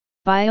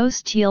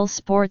BioSteel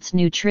Sports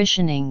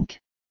Nutrition Inc.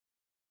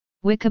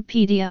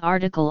 Wikipedia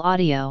article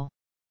audio.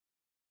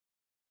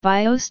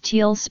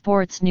 BioSteel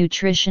Sports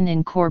Nutrition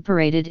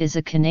Incorporated is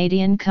a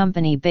Canadian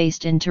company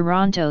based in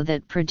Toronto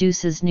that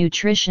produces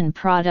nutrition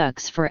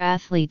products for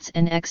athletes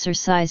and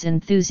exercise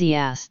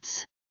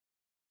enthusiasts.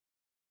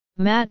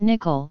 Matt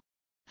Nichol,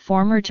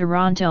 former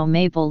Toronto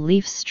Maple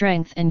Leafs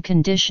strength and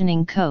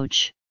conditioning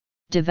coach,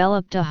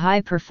 developed a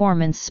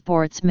high-performance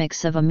sports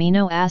mix of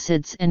amino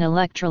acids and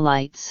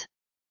electrolytes.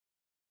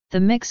 The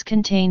mix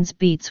contains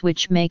beets,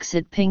 which makes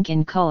it pink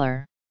in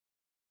color.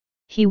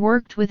 He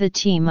worked with a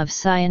team of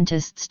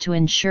scientists to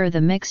ensure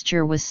the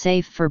mixture was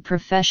safe for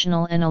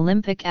professional and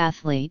Olympic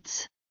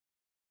athletes.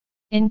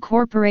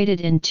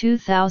 Incorporated in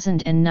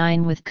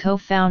 2009 with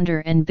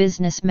co-founder and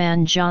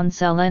businessman John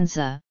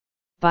Salenza,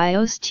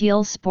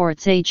 BioSteel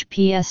Sports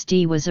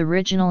HPSD was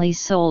originally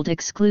sold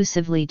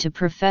exclusively to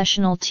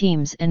professional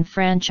teams and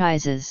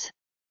franchises.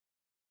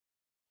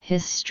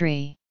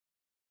 History.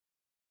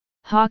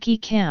 Hockey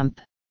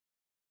camp.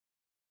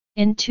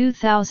 In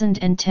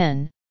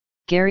 2010,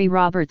 Gary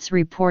Roberts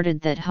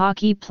reported that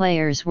hockey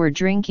players were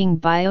drinking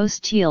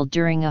BioSteel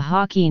during a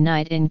Hockey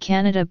Night in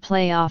Canada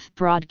playoff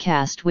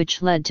broadcast,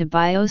 which led to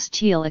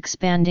BioSteel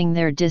expanding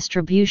their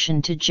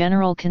distribution to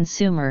general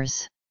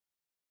consumers.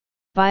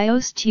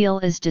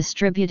 BioSteel is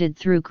distributed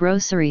through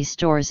grocery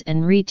stores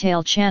and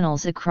retail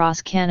channels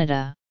across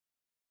Canada.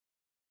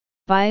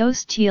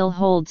 BioSteel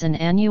holds an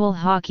annual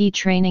hockey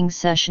training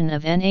session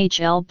of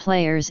NHL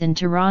players in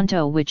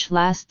Toronto, which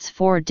lasts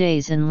 4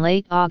 days in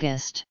late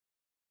August.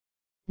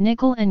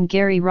 Nichol and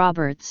Gary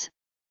Roberts,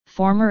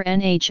 former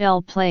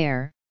NHL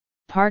player,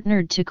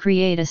 partnered to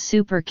create a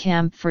super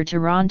camp for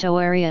Toronto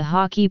area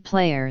hockey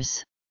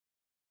players.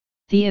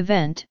 The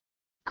event,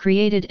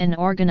 created and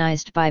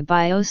organized by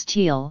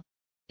BioSteel,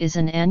 is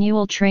an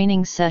annual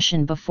training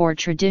session before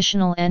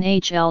traditional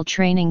NHL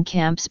training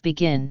camps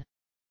begin.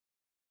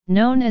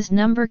 Known as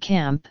Number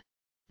Camp,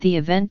 the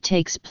event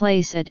takes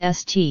place at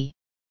St.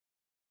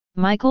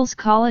 Michael's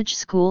College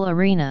School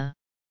Arena.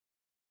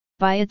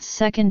 By its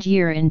second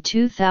year in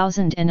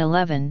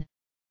 2011,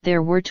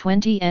 there were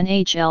 20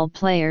 NHL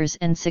players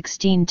and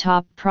 16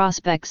 top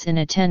prospects in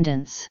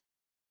attendance.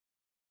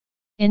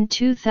 In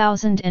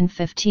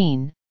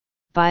 2015,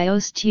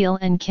 BioSteel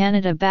and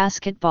Canada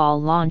Basketball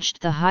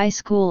launched the high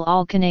school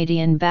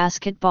All-Canadian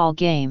basketball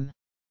game.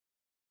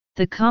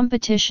 The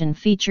competition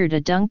featured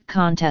a dunk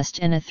contest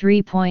and a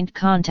three-point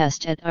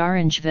contest at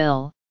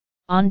Orangeville,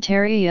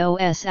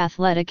 Ontario's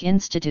Athletic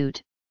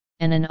Institute,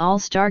 and an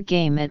all-star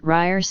game at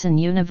Ryerson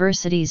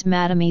University's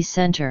Mattamy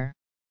Centre.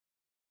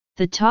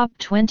 The top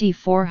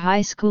 24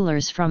 high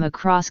schoolers from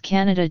across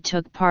Canada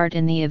took part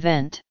in the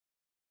event.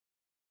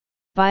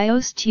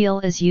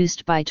 BioSteel is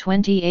used by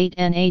 28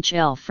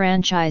 NHL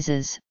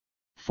franchises,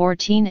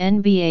 14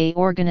 NBA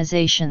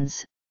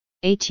organizations,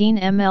 18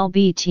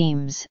 MLB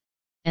teams,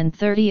 and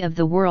 30 of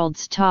the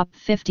world's top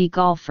 50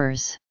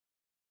 golfers.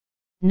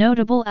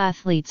 Notable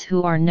athletes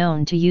who are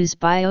known to use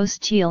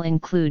BioSteel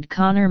include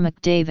Connor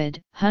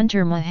McDavid,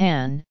 Hunter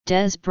Mahan,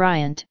 Des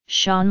Bryant,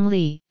 Sean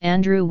Lee,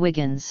 Andrew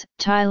Wiggins,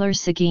 Tyler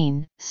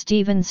Seguin,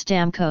 Steven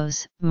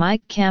Stamkos,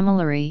 Mike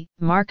Camilleri,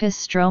 Marcus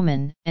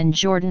Stroman, and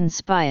Jordan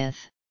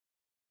Spieth.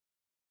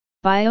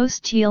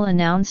 BioSteel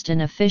announced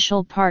an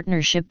official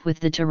partnership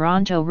with the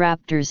Toronto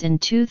Raptors in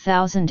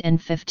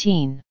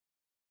 2015.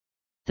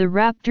 The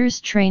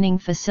Raptors training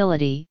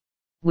facility,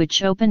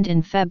 which opened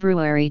in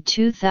February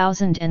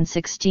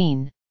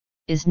 2016,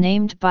 is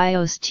named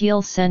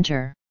BioSteel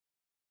Centre.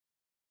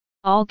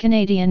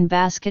 All-Canadian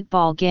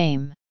basketball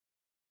game.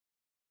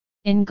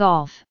 In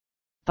golf,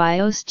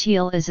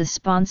 BioSteel is a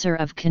sponsor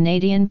of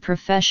Canadian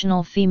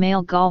professional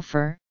female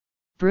golfer,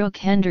 Brooke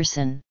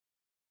Henderson.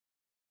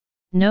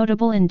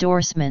 Notable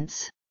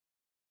endorsements.